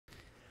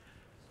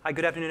Hi,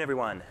 good afternoon,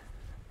 everyone.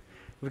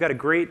 We've got a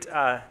great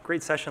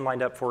session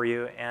lined up for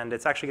you, and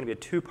it's actually going to be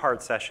a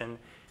two-part session.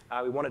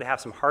 We wanted to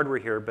have some hardware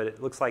here, but it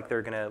looks like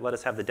they're going to let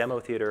us have the demo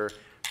theater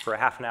for a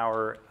half an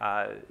hour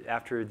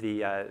after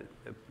the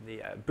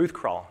booth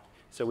crawl.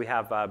 So we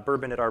have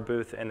bourbon at our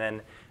booth, and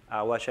then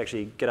we'll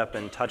actually get up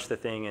and touch the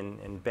thing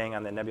and bang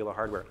on the Nebula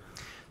hardware.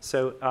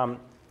 So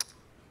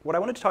what I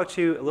wanted to talk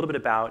to you a little bit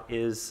about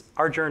is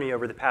our journey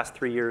over the past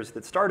 3 years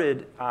that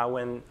started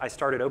when I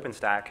started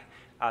OpenStack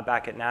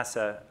back at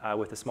NASA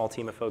with a small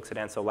team of folks at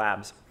Ansel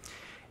Labs.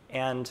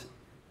 And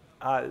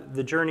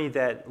the journey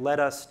that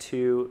led us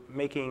to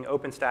making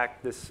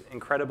OpenStack this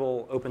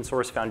incredible open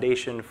source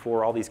foundation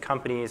for all these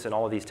companies and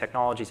all of these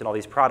technologies and all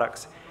these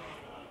products.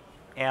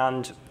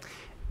 And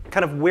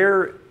kind of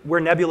where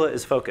Nebula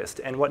is focused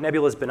and what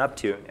Nebula has been up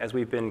to as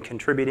we've been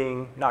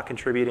contributing, not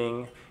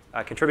contributing,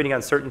 contributing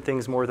on certain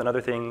things more than other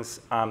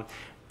things.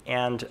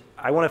 And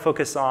I want to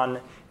focus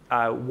on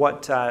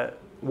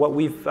what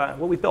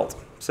we've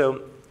built.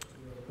 So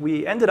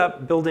we ended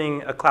up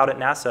building a cloud at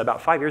NASA about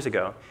 5 years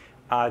ago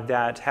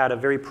that had a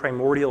very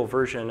primordial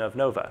version of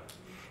Nova.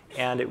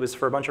 And it was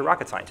for a bunch of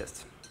rocket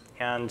scientists.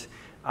 And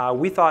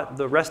we thought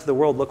the rest of the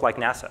world looked like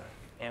NASA.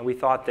 And we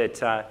thought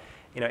that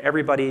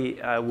everybody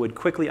would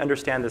quickly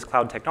understand this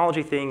cloud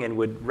technology thing and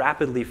would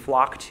rapidly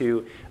flock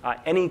to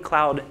any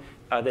cloud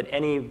that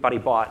anybody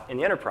bought in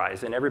the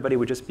enterprise. And everybody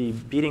would just be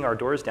beating our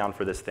doors down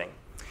for this thing.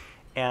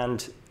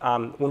 And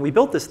when we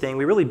built this thing,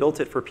 we really built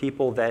it for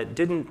people that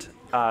didn't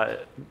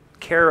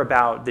care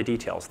about the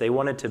details. They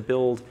wanted to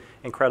build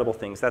incredible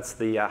things. That's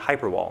the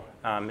Hyperwall.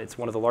 It's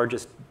one of the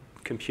largest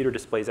computer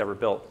displays ever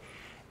built.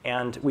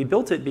 And we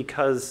built it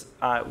because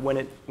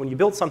when you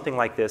built something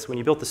like this, when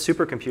you built the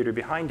supercomputer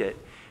behind it,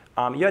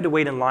 you had to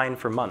wait in line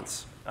for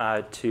months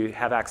to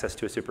have access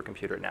to a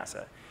supercomputer at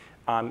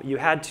NASA. You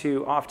had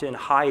to often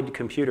hide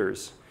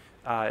computers,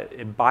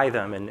 buy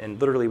them, and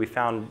literally we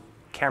found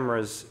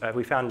cameras.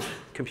 We found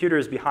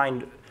computers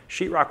behind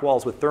sheetrock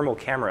walls with thermal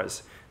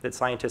cameras that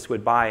scientists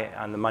would buy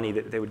on the money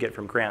that they would get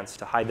from grants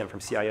to hide them from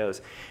CIOs.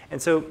 And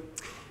so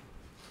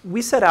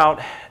we set out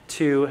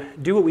to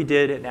do what we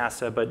did at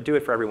NASA, but do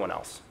it for everyone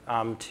else.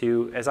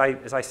 To, as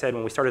I said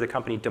when we started the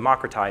company,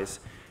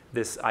 democratize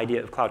this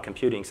idea of cloud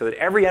computing so that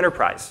every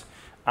enterprise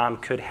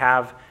could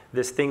have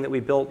this thing that we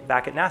built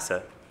back at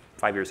NASA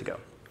 5 years ago.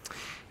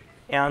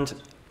 And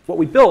what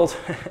we built,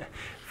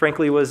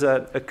 frankly, was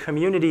a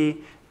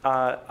community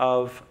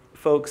of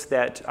folks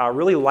that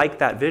really liked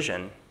that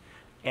vision.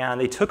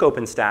 And they took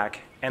OpenStack,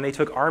 and they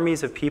took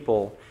armies of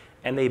people,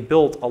 and they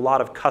built a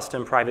lot of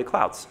custom private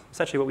clouds,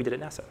 essentially what we did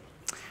at NASA.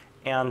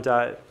 And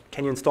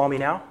can you install me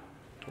now?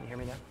 Can you hear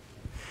me now?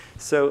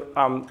 So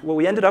what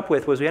we ended up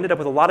with was we ended up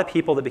with a lot of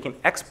people that became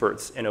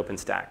experts in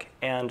OpenStack.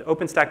 And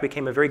OpenStack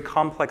became a very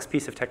complex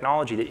piece of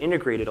technology that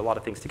integrated a lot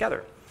of things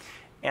together.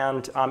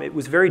 And it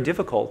was very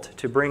difficult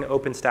to bring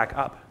OpenStack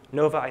up.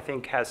 Nova, I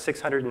think, has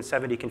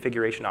 670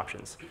 configuration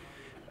options.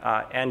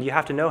 And you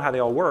have to know how they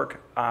all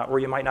work, or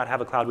you might not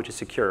have a cloud which is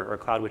secure, or a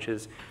cloud which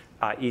is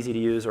easy to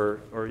use, or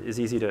is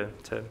easy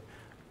to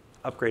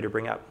upgrade or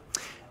bring up.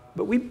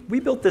 But we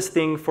built this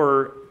thing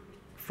for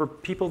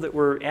people that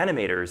were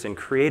animators and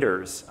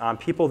creators,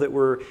 people that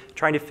were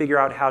trying to figure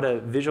out how to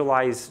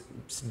visualize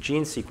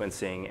gene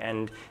sequencing,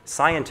 and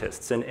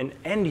scientists and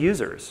end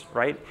users,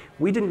 right?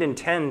 We didn't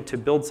intend to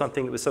build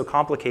something that was so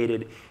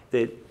complicated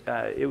that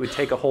it would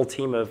take a whole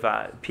team of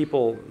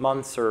people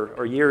months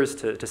or years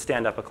to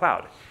stand up a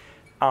cloud.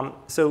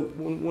 So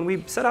when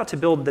we set out to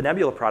build the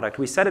Nebula product,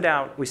 we set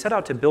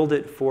out to build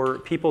it for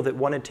people that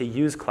wanted to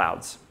use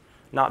clouds,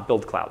 not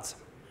build clouds.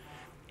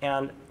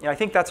 And I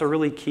think that's a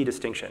really key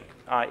distinction.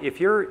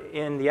 If you're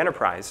in the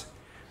enterprise,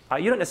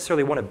 you don't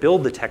necessarily want to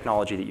build the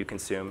technology that you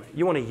consume.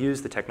 You want to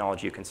use the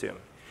technology you consume.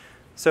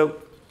 So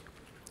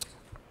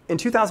in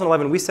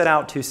 2011, we set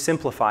out to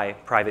simplify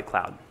private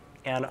cloud.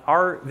 And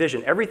our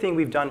vision, everything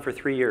we've done for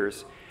 3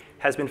 years,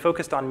 has been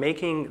focused on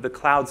making the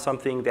cloud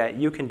something that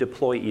you can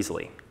deploy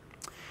easily.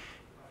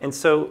 And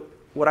so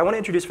what I want to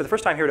introduce for the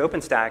first time here at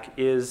OpenStack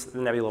is the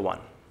Nebula One.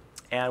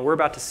 And we're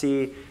about to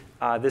see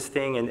this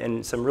thing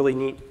and some really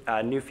neat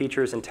new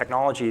features and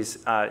technologies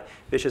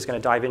Vish is going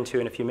to dive into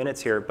in a few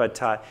minutes here.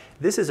 But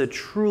this is a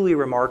truly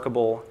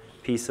remarkable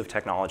piece of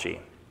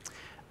technology.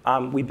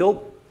 We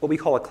built what we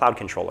call a cloud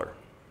controller.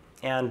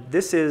 And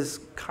this is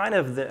kind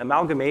of the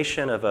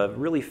amalgamation of a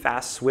really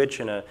fast switch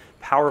and a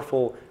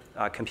powerful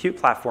compute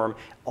platform.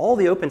 All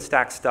the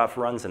OpenStack stuff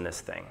runs in this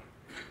thing.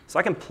 So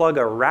I can plug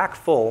a rack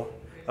full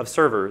of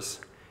servers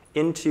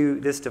into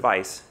this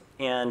device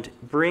and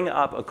bring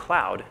up a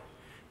cloud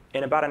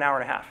in about an hour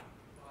and a half.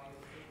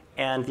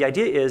 And the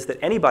idea is that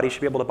anybody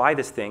should be able to buy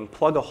this thing,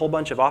 plug a whole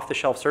bunch of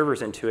off-the-shelf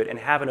servers into it, and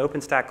have an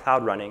OpenStack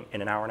cloud running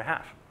in an hour and a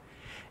half.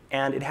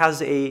 And it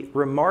has a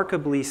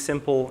remarkably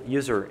simple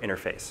user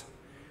interface.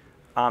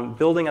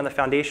 Building on the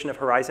foundation of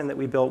Horizon that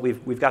we built,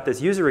 we've got this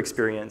user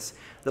experience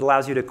that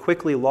allows you to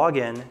quickly log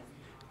in,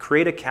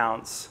 create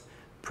accounts,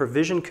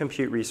 provision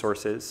compute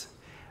resources,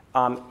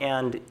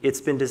 and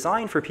it's been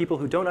designed for people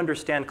who don't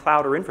understand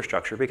cloud or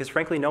infrastructure, because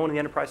frankly, no one in the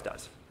enterprise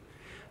does.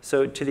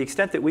 So to the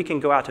extent that we can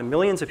go out to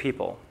millions of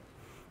people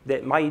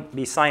that might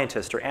be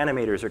scientists or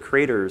animators or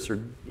creators or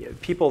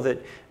people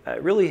that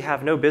really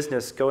have no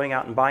business going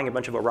out and buying a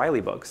bunch of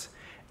O'Reilly books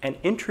and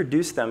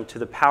introduce them to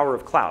the power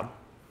of cloud,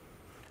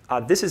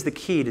 this is the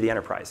key to the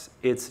enterprise.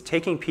 It's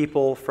taking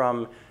people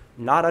from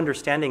not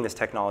understanding this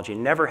technology,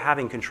 never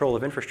having control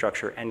of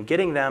infrastructure, and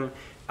getting them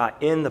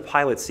in the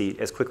pilot seat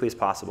as quickly as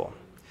possible.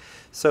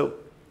 So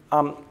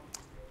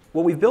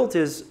what we've built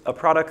is a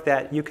product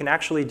that you can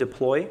actually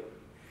deploy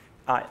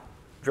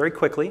very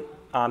quickly.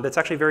 That's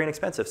actually very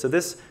inexpensive. So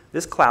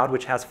this cloud,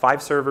 which has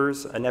 5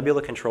 servers, a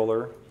Nebula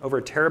controller, over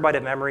a terabyte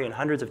of memory, and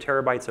hundreds of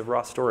terabytes of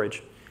raw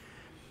storage,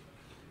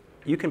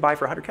 you can buy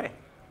for $100K,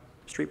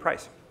 street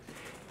price.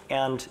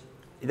 And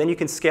then you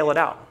can scale it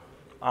out.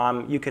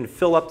 You can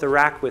fill up the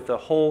rack with a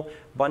whole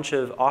bunch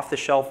of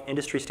off-the-shelf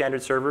industry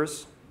standard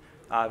servers.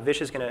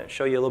 Vish is going to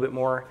show you a little bit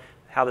more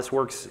how this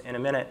works in a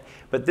minute.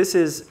 But this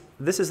is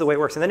the way it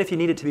works. And then if you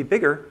need it to be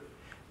bigger,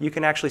 you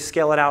can actually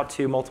scale it out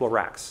to multiple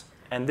racks.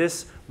 And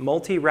this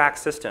multi-rack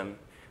system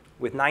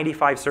with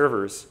 95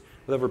 servers,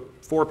 with over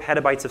 4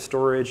 petabytes of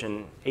storage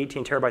and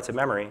 18 terabytes of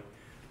memory,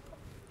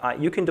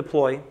 you can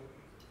deploy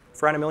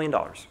for around $1 million.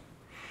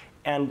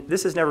 And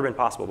this has never been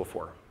possible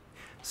before.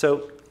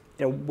 So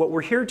what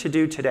we're here to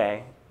do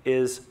today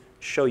is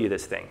show you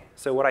this thing.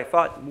 So what I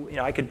thought,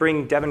 I could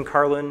bring Devin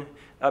Carlin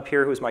up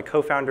here, who's my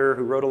co-founder,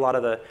 who wrote a lot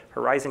of the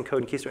Horizon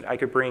code and Keystone. I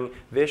could bring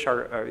Vish,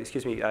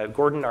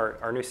 Gordon,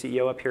 our new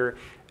CEO up here,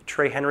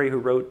 Trey Henry, who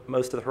wrote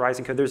most of the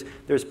Horizon code.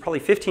 There's probably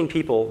 15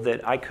 people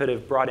that I could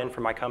have brought in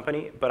from my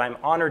company, but I'm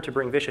honored to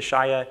bring Vish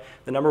Ishaya,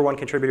 the #1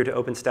 contributor to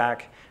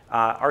OpenStack,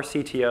 our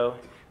CTO,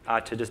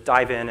 to just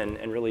dive in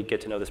and really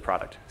get to know this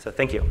product. So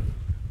thank you.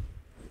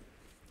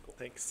 Cool,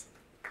 thanks.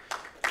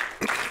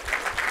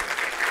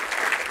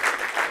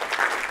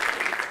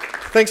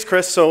 Thanks,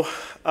 Chris. So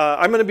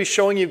I'm going to be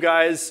showing you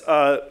guys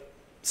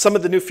some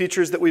of the new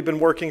features that we've been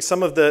working,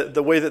 some of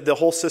the way that the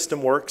whole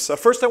system works.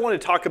 First, I want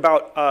to talk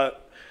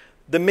about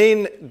the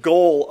main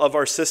goal of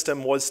our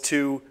system was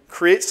to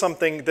create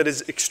something that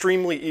is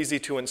extremely easy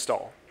to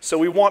install. So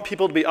we want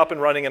people to be up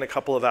and running in a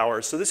couple of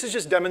hours. So this is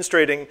just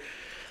demonstrating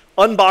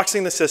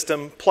unboxing the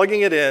system,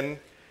 plugging it in.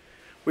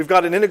 We've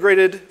got an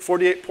integrated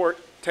 48-port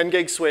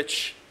 10-gig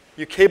switch.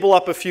 You cable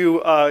up a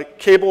few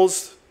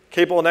cables,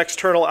 cable an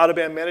external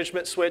out-of-band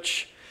management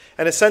switch,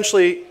 and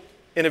essentially,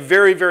 in a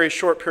very, very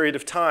short period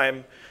of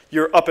time,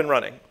 you're up and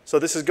running. So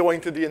this is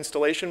going through the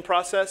installation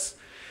process.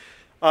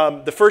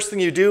 The first thing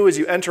you do is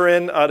you enter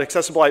in an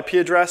accessible IP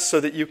address so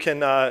that you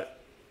can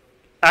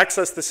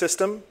access the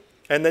system.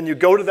 And then you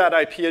go to that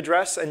IP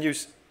address and you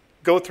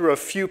go through a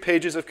few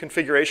pages of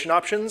configuration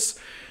options.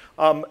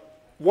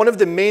 One of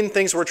the main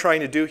things we're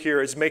trying to do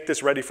here is make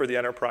this ready for the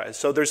enterprise.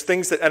 So there's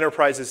things that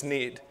enterprises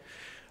need.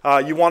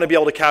 You want to be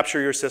able to capture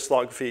your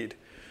syslog feed.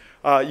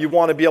 You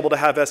want to be able to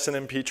have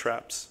SNMP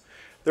traps.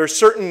 There are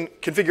certain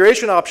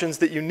configuration options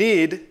that you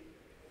need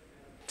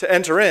to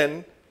enter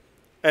in.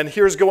 And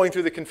here's going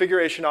through the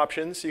configuration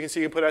options. You can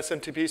see you put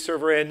SMTP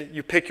server in.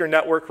 You pick your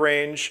network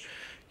range.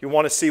 You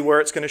want to see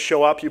where it's going to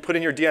show up. You put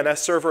in your DNS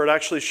server. It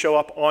actually show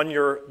up on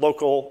your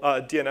local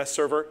DNS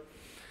server.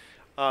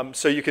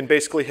 So you can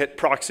basically hit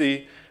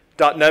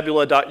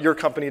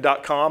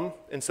proxy.nebula.yourcompany.com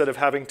instead of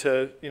having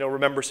to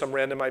remember some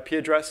random IP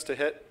address to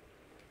hit.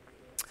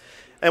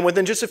 And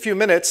within just a few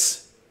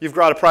minutes, you've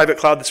got a private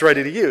cloud that's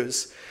ready to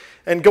use.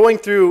 And going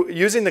through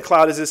using the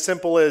cloud is as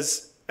simple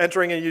as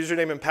entering a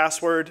username and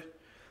password,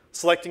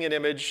 selecting an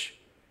image,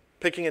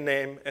 picking a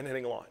name, and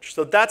hitting launch.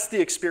 So that's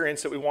the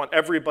experience that we want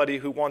everybody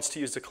who wants to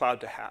use the cloud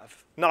to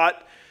have.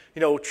 Not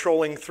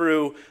trolling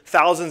through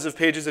thousands of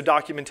pages of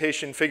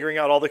documentation, figuring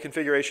out all the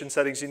configuration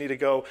settings you need to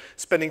go,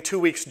 spending 2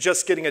 weeks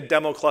just getting a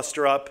demo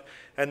cluster up,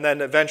 and then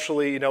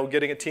eventually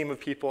getting a team of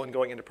people and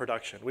going into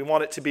production. We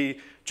want it to be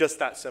just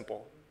that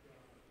simple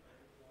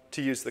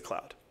to use the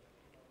cloud.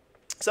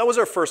 So that was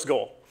our first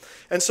goal.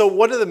 And so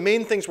one of the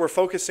main things we're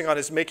focusing on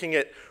is making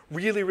it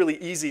really,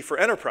 really easy for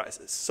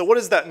enterprises. So what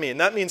does that mean?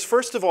 That means,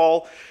 first of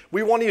all,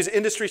 we want to use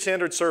industry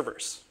standard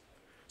servers.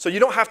 So you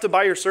don't have to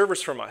buy your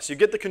servers from us. You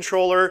get the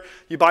controller,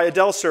 you buy a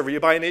Dell server, you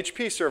buy an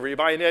HP server, you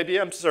buy an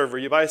IBM server,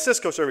 you buy a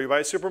Cisco server, you buy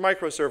a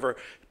Supermicro server,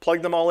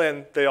 plug them all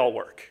in, they all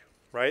work,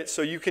 right?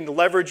 So you can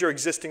leverage your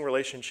existing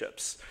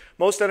relationships.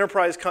 Most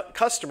enterprise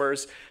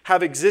customers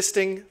have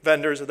existing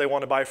vendors that they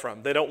want to buy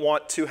from. They don't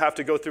want to have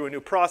to go through a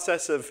new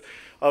process of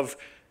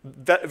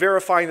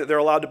verifying that they're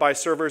allowed to buy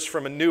servers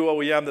from a new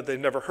OEM that they've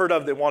never heard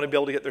of. They want to be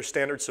able to get their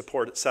standard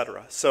support, et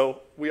cetera.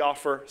 So we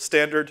offer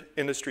standard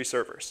industry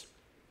servers.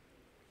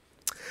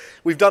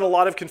 We've done a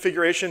lot of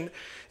configuration,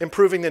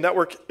 improving the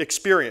network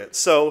experience.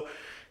 So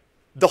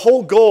the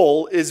whole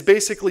goal is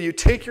basically you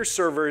take your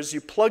servers,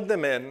 you plug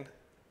them in,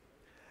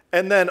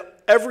 and then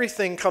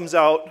everything comes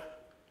out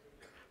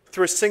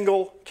through a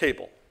single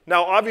cable.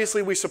 Now,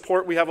 obviously, we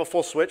have a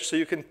full switch, so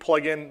you can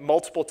plug in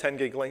multiple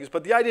 10-gig links.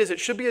 But the idea is it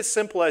should be as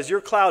simple as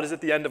your cloud is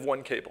at the end of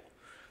one cable.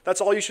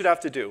 That's all you should have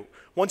to do.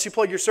 Once you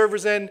plug your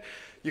servers in,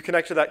 you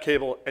connect to that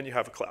cable, and you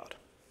have a cloud.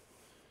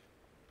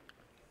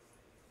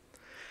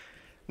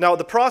 Now,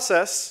 the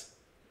process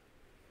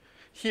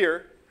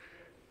here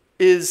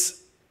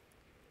is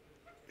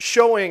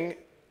showing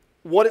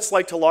what it's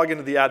like to log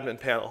into the admin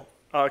panel.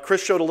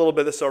 Chris showed a little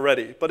bit of this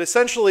already. But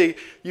essentially,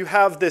 you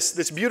have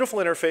this beautiful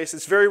interface.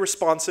 It's very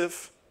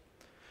responsive.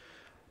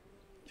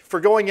 For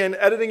going in,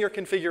 editing your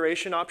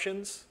configuration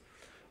options,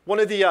 one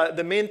of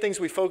the main things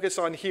we focus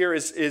on here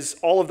is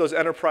all of those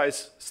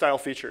enterprise-style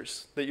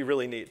features that you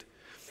really need.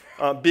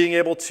 Being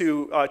able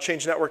to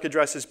change network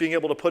addresses, being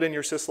able to put in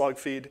your syslog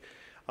feed,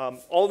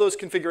 all those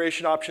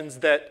configuration options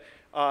that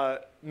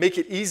make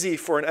it easy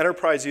for an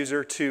enterprise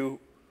user to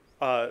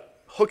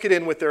hook it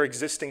in with their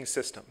existing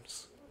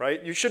systems.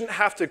 Right? You shouldn't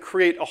have to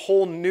create a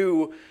whole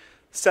new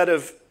set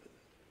of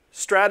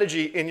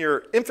strategy in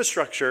your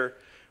infrastructure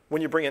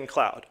when you bring in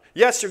cloud.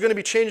 Yes, you're going to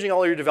be changing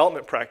all your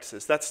development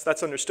practices.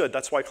 That's understood.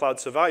 That's why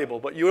cloud's so valuable.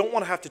 But you don't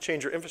want to have to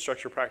change your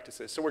infrastructure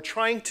practices. So we're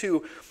trying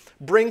to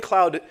bring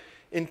cloud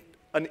in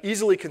an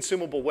easily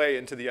consumable way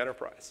into the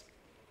enterprise.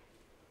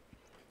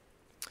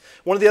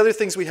 One of the other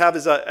things we have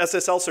is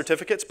SSL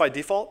certificates by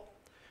default.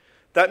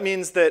 That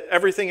means that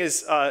everything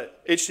is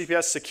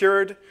HTTPS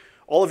secured,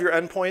 all of your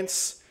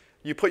endpoints.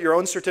 You put your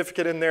own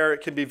certificate in there.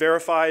 It can be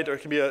verified, or it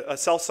can be a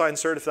self-signed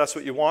cert if that's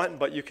what you want,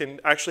 but you can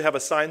actually have a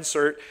signed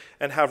cert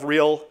and have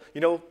real,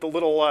 you know, the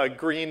little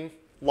green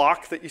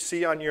lock that you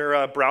see on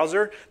your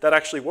browser, that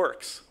actually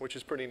works, which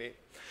is pretty neat.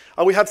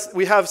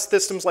 We have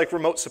systems like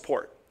remote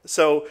support.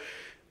 So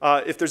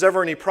if there's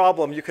ever any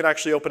problem, you can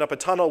actually open up a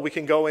tunnel. We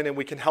can go in and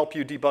we can help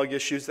you debug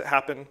issues that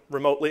happen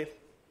remotely.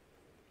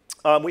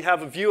 We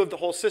have a view of the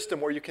whole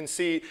system where you can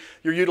see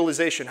your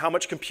utilization, how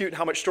much compute,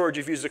 how much storage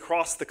you've used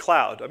across the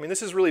cloud. I mean,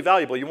 this is really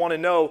valuable. You want to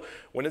know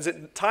when is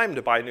it time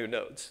to buy new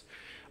nodes.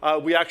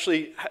 We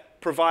actually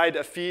provide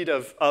a feed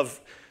of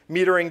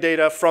metering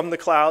data from the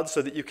cloud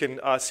so that you can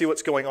see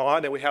what's going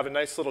on. And we have a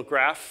nice little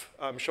graph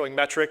showing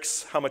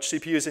metrics, how much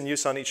CPU is in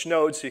use on each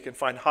node, so you can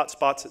find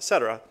hotspots, et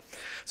cetera.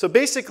 So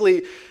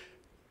basically,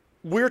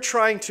 we're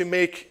trying to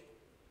make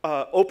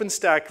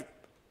OpenStack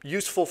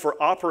useful for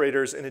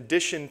operators in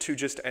addition to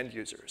just end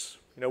users.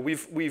 You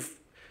know,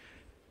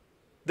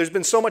 there's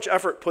been so much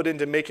effort put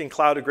into making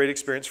cloud a great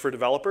experience for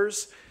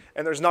developers,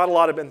 and there's not a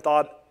lot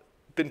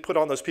been put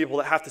on those people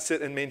that have to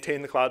sit and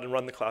maintain the cloud and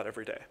run the cloud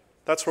every day.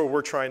 That's where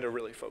we're trying to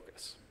really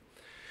focus.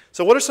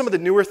 So what are some of the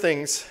newer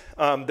things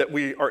that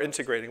we are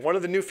integrating? One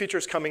of the new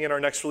features coming in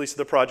our next release of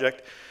the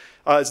project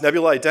is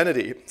Nebula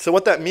Identity. So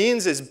what that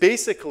means is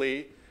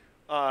basically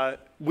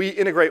we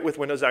integrate with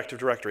Windows Active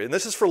Directory. And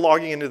this is for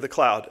logging into the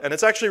cloud. And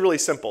it's actually really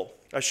simple.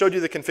 I showed you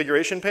the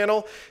configuration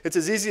panel. It's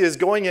as easy as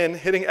going in,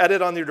 hitting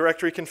edit on your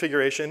directory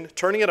configuration,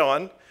 turning it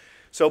on.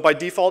 So by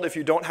default, if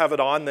you don't have it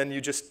on, then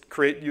you just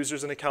create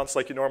users and accounts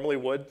like you normally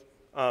would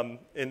in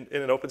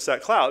an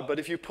OpenStack cloud. But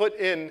if you put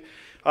in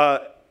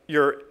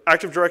your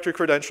Active Directory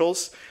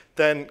credentials,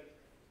 then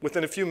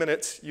within a few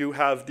minutes, you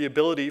have the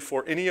ability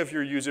for any of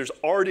your users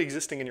already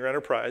existing in your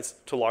enterprise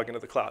to log into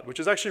the cloud, which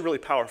is actually really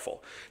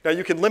powerful. Now,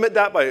 you can limit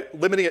that by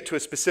limiting it to a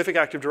specific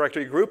Active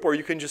Directory group, or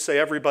you can just say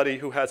everybody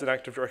who has an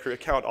Active Directory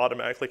account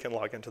automatically can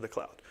log into the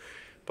cloud.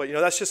 But you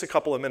know, that's just a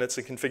couple of minutes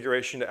in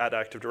configuration to add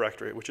Active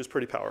Directory, which is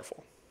pretty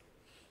powerful.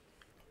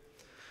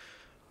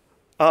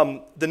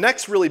 The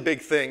next really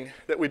big thing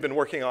that we've been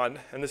working on,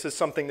 and this is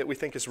something that we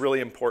think is really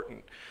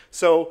important.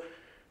 So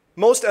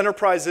most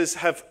enterprises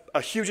have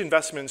a huge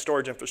investment in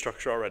storage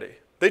infrastructure already.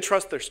 They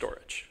trust their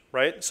storage,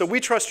 right? So we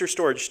trust your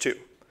storage too.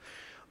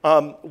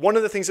 One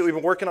of the things that we've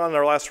been working on in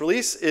our last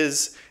release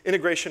is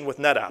integration with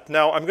NetApp.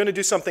 Now, I'm going to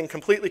do something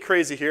completely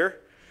crazy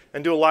here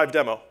and do a live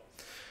demo.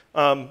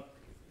 And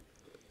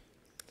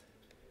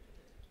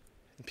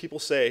people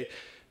say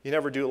you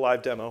never do a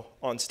live demo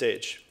on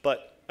stage,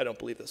 but I don't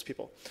believe those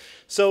people.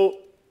 So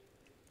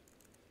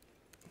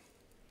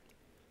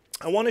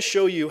I want to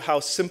show you how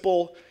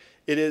simple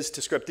it is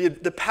to script.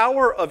 The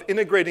power of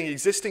integrating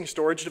existing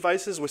storage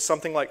devices with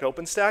something like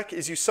OpenStack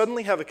is you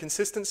suddenly have a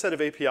consistent set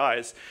of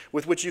APIs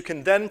with which you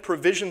can then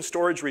provision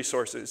storage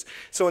resources.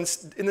 So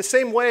in the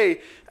same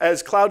way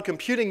as cloud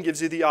computing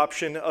gives you the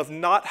option of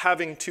not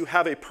having to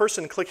have a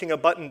person clicking a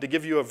button to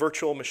give you a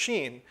virtual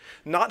machine,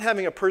 not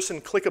having a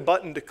person click a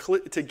button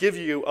to give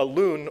you a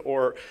Loon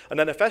or an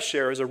NFS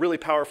share is a really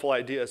powerful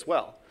idea as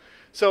well.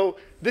 So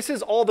this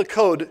is all the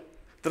code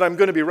that I'm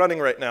going to be running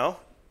right now.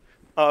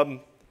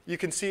 You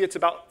can see it's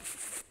about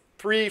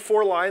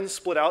 3-4 lines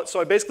split out.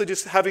 So I'm basically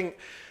just using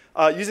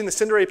the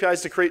Cinder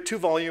APIs to create 2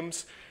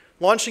 volumes,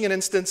 launching an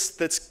instance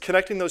that's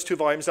connecting those 2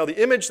 volumes. Now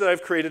the image that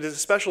I've created is a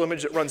special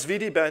image that runs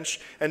VD-bench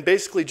and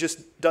basically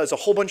just does a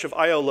whole bunch of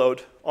I/O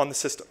load on the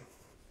system.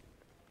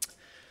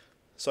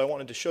 So I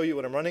wanted to show you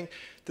what I'm running.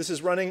 This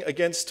is running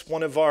against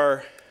one of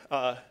our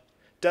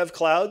dev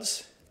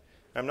clouds.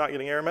 I'm not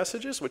getting error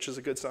messages, which is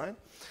a good sign.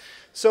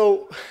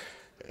 So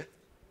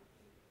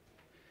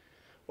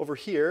over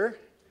here,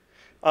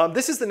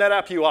 this is the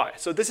NetApp UI.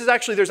 So this is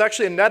there's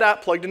actually a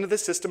NetApp plugged into the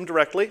system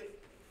directly.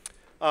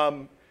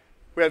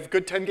 We have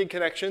good 10 gig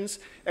connections.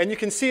 And you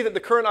can see that the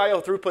current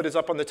I/O throughput is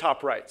up on the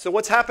top right. So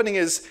what's happening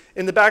is,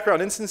 in the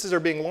background, instances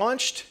are being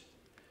launched.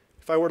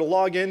 If I were to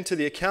log into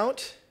the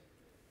account,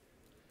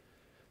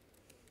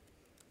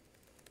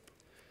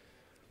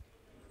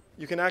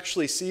 you can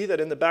actually see that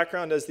in the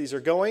background as these are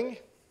going,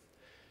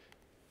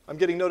 I'm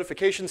getting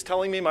notifications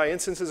telling me my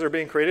instances are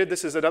being created.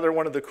 This is another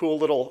one of the cool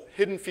little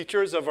hidden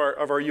features of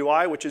our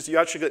UI, which is you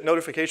actually get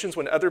notifications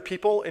when other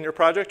people in your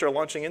project are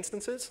launching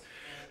instances.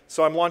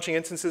 So I'm launching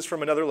instances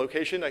from another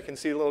location. I can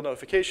see little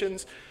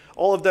notifications.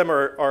 All of them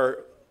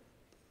are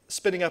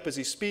spinning up as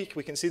you speak.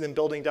 We can see them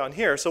building down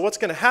here. So what's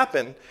going to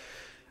happen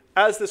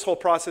as this whole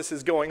process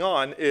is going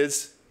on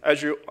is,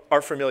 as you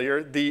are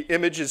familiar, the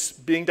image is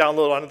being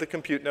downloaded onto the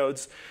compute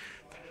nodes.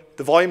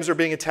 The volumes are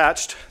being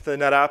attached to the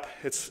NetApp.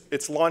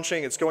 It's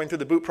launching. It's going through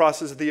the boot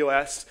process of the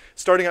OS,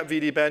 starting up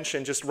VDBench,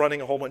 and just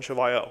running a whole bunch of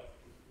I/O.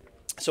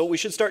 So what we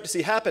should start to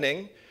see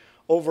happening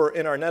over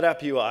in our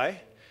NetApp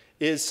UI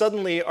is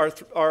suddenly our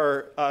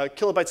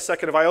kilobytes a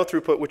second of I/O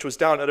throughput, which was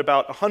down at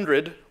about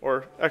 100,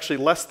 or actually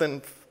less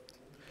than,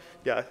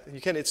 yeah,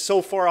 it's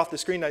so far off the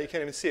screen now you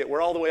can't even see it.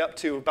 We're all the way up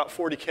to about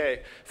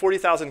 40K,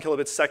 40,000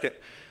 kilobits a second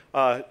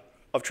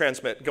of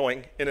transmit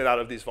going in and out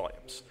of these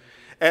volumes.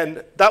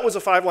 And that was a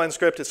 5-line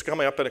script. It's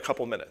coming up in a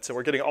couple minutes. And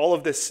we're getting all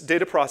of this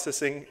data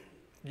processing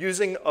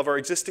using of our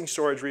existing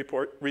storage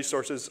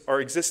resources, our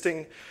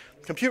existing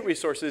compute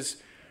resources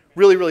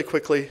really, really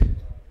quickly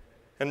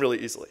and really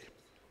easily.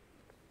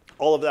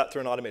 All of that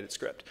through an automated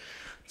script.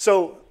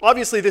 So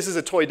obviously, this is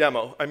a toy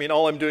demo. I mean,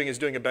 all I'm doing is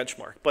doing a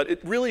benchmark. But it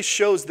really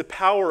shows the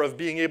power of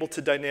being able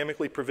to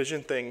dynamically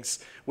provision things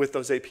with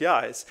those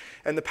APIs,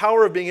 and the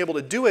power of being able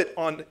to do it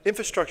on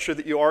infrastructure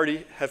that you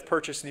already have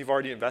purchased and you've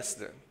already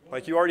invested in.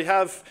 Like, you already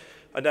have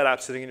a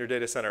NetApp sitting in your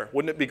data center.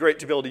 Wouldn't it be great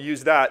to be able to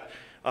use that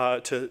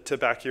to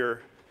back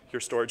your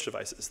storage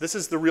devices? This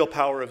is the real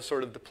power of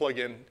sort of the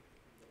plug-in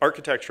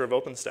architecture of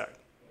OpenStack.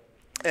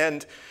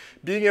 And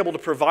being able to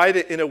provide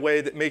it in a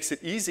way that makes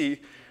it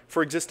easy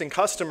for existing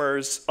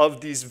customers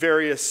of these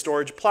various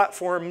storage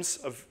platforms,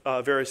 of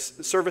various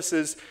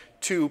services,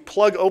 to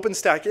plug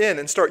OpenStack in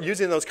and start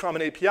using those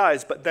common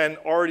APIs, but then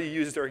already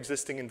use their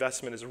existing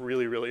investment is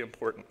really, really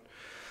important.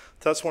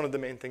 So that's one of the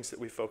main things that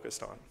we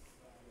focused on.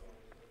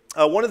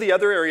 One of the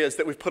other areas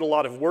that we've put a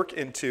lot of work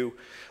into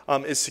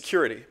is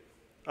security.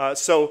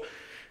 So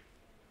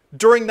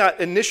during that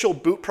initial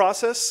boot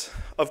process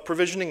of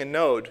provisioning a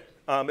node,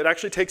 it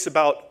actually takes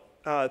about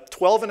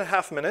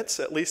 12.5 minutes,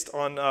 at least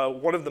on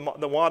one of the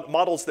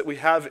models that we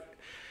have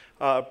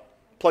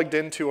plugged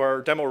into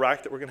our demo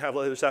rack that we're going to have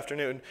later this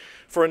afternoon,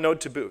 for a node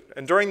to boot.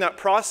 And during that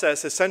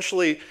process,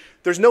 essentially,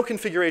 there's no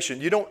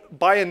configuration. You don't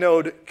buy a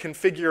node,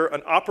 configure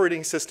an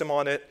operating system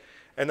on it,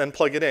 and then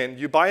plug it in.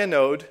 You buy a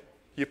node,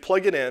 you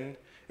plug it in,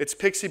 it's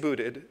PXE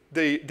booted.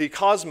 The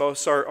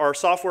Cosmos, our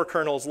software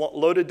kernel, is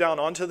loaded down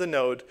onto the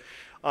node.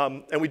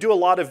 And we do a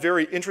lot of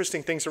very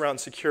interesting things around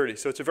security.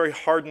 So it's a very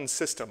hardened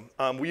system.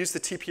 We use the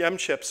TPM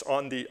chips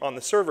on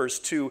the servers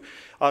to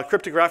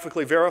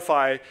cryptographically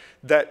verify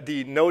that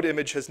the node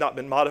image has not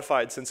been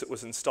modified since it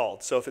was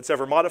installed. So if it's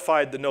ever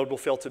modified, the node will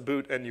fail to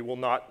boot and you will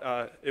not,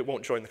 it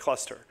won't join the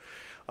cluster.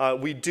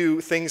 We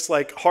do things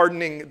like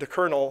hardening the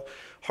kernel,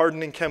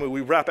 hardening Kemp.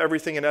 We wrap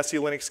everything in SE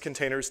Linux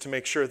containers to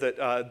make sure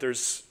that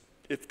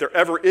if there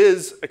ever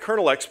is a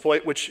kernel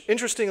exploit, which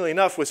interestingly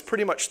enough was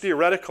pretty much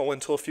theoretical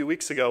until a few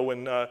weeks ago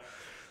when there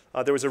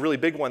was a really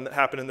big one that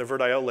happened in the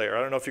VirtIO layer.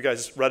 I don't know if you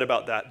guys read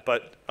about that,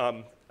 but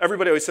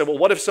everybody always said, well,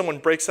 what if someone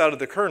breaks out of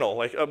the kernel,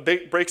 like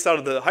breaks out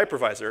of the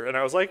hypervisor? And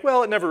I was like,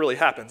 well, it never really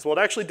happens. Well,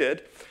 it actually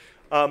did.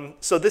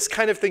 So this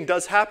kind of thing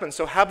does happen.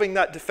 So having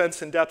that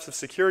defense and depth of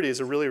security is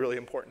a really, really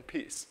important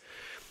piece.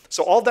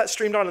 So all that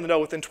streamed onto the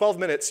node. Within 12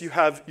 minutes, you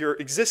have your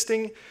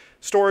existing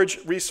storage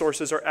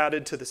resources are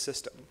added to the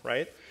system,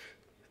 right?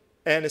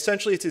 And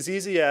essentially, it's as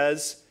easy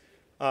as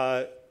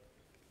and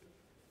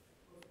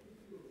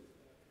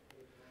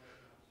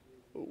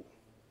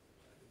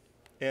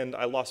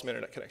I lost my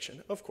internet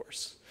connection, of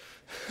course.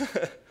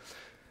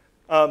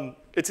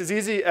 It's as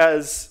easy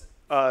as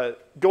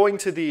going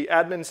to the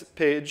admin's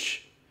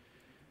page,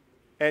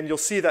 and you'll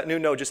see that new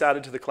node just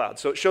added to the cloud.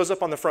 So it shows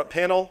up on the front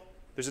panel.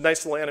 There's a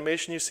nice little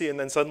animation you see, and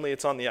then suddenly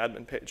it's on the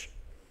admin page.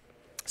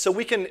 So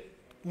we can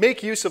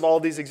make use of all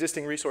of these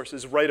existing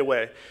resources right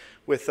away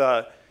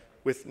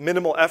with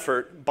minimal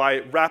effort by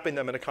wrapping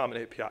them in a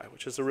common API,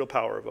 which is the real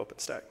power of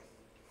OpenStack.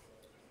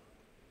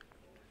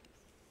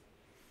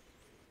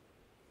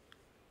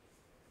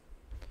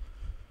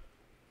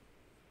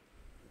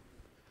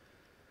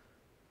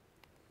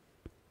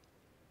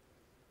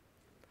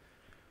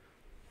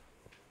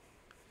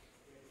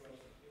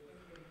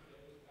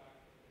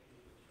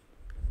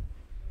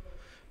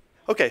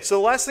 OK, so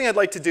the last thing I'd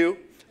like to do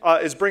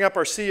is bring up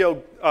our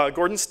CEO,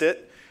 Gordon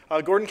Stitt.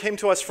 Gordon came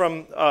to us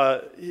from,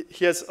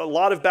 he has a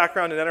lot of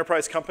background in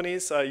enterprise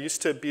companies,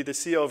 used to be the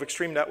CEO of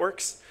Extreme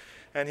Networks,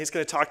 and he's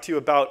going to talk to you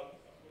about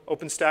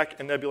OpenStack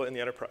and Nebula in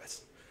the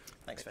enterprise.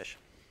 Thanks, Vish.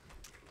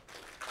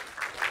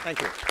 Thank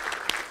you.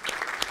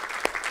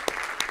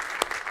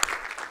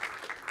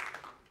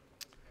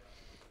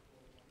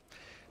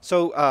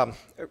 So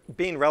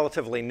being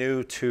relatively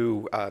new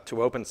to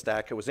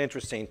OpenStack, it was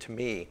interesting to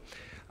me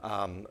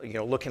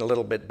looking a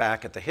little bit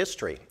back at the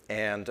history,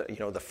 and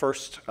the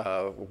first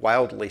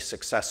wildly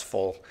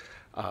successful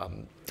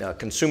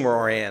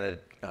consumer-oriented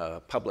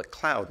public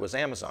cloud was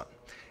Amazon.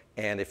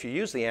 And if you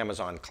use the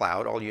Amazon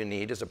cloud, all you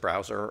need is a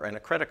browser and a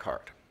credit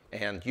card.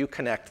 And you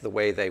connect the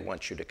way they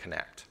want you to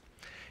connect.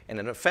 And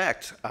in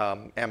effect,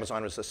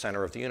 Amazon was the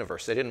center of the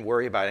universe. They didn't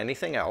worry about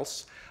anything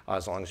else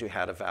as long as you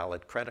had a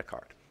valid credit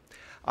card.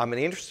 And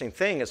the interesting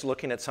thing is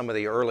looking at some of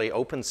the early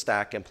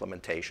OpenStack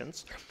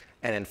implementations.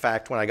 And in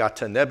fact, when I got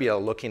to Nebula,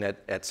 looking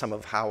at some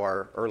of how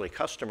our early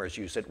customers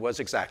use it was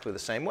exactly the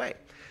same way.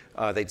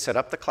 They'd set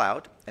up the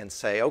cloud and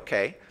say,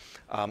 OK,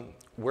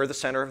 we're the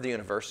center of the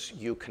universe.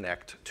 You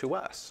connect to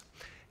us.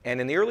 And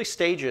in the early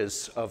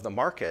stages of the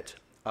market,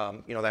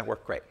 that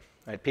worked great.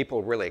 Right?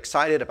 People were really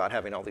excited about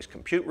having all these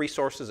compute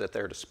resources at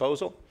their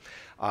disposal.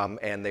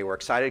 And they were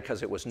excited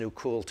because it was new,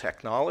 cool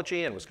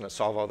technology and was going to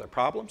solve all their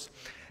problems.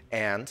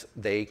 And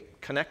they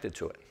connected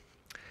to it.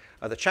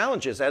 The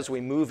challenge is as we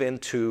move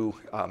into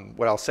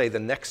what I'll say the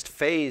next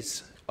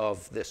phase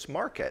of this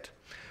market,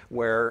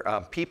 where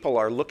people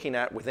are looking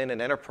at within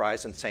an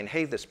enterprise and saying,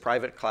 hey, this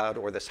private cloud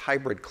or this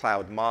hybrid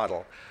cloud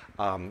model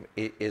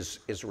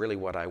is really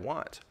what I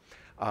want.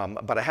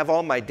 But I have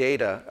all my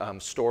data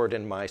stored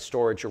in my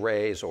storage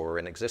arrays or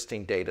in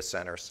existing data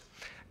centers.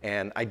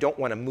 And I don't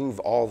want to move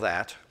all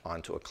that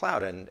onto a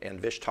cloud. And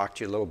Vish talked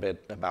to you a little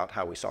bit about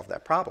how we solve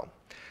that problem.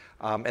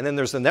 And then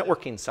there's the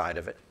networking side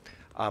of it,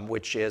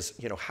 which is,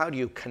 how do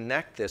you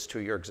connect this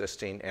to your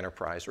existing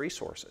enterprise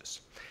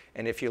resources?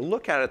 And if you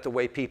look at it, the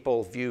way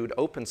people viewed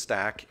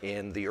OpenStack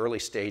in the early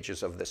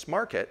stages of this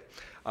market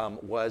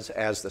was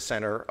as the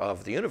center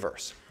of the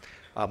universe.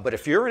 But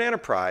if you're an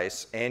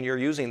enterprise and you're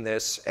using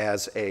this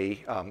as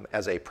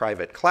a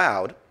private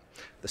cloud,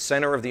 the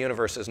center of the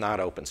universe is not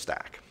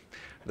OpenStack.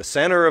 The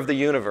center of the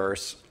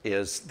universe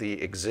is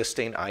the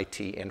existing IT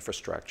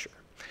infrastructure.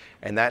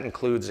 And that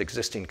includes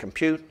existing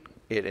compute.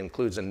 It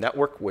includes a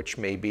network which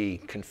may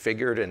be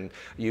configured and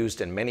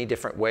used in many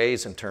different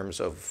ways in terms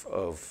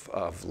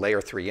of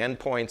layer 3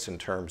 endpoints, in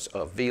terms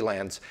of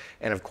VLANs,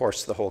 and of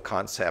course the whole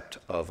concept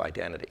of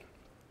identity.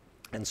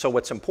 And so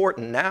what's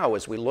important now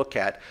as we look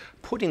at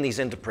putting these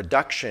into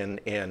production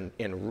in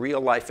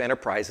real-life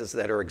enterprises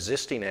that are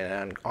existing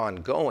and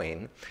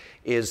ongoing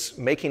is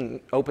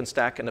making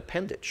OpenStack an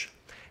appendage.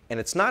 And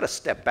it's not a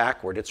step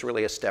backward, it's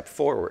really a step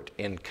forward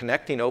in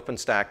connecting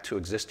OpenStack to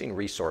existing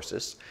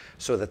resources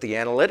so that the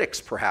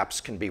analytics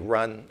perhaps can be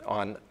run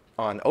on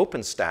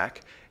OpenStack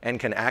and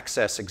can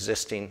access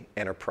existing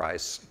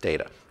enterprise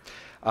data.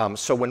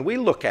 So when we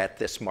look at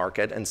this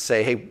market and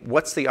say, hey,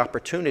 what's the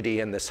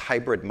opportunity in this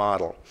hybrid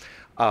model?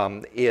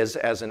 Is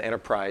as an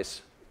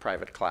enterprise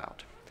private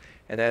cloud.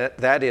 And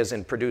that is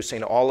in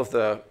producing all of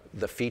the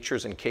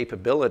features and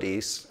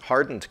capabilities,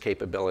 hardened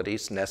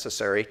capabilities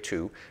necessary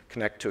to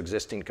connect to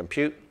existing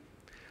compute,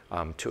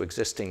 to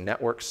existing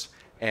networks,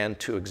 and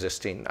to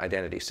existing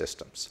identity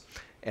systems.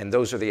 And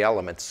those are the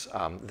elements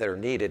that are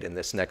needed in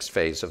this next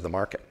phase of the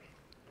market.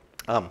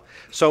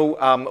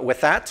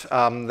 With that,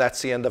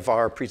 that's the end of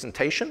our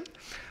presentation.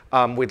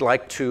 We'd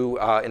like to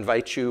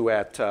invite you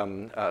at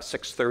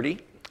 6:30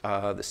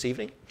 this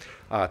evening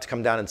to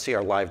come down and see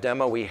our live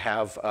demo. We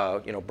have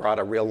brought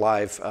a real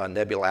live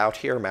Nebula out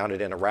here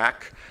mounted in a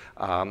rack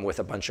with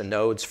a bunch of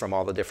nodes from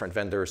all the different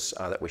vendors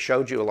that we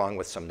showed you, along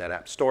with some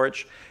NetApp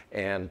storage.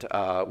 And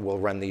we'll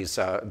run these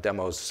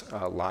demos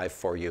live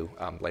for you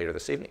later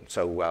this evening.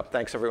 So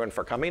thanks everyone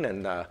for coming,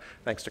 and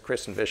thanks to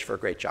Chris and Vish for a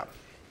great job.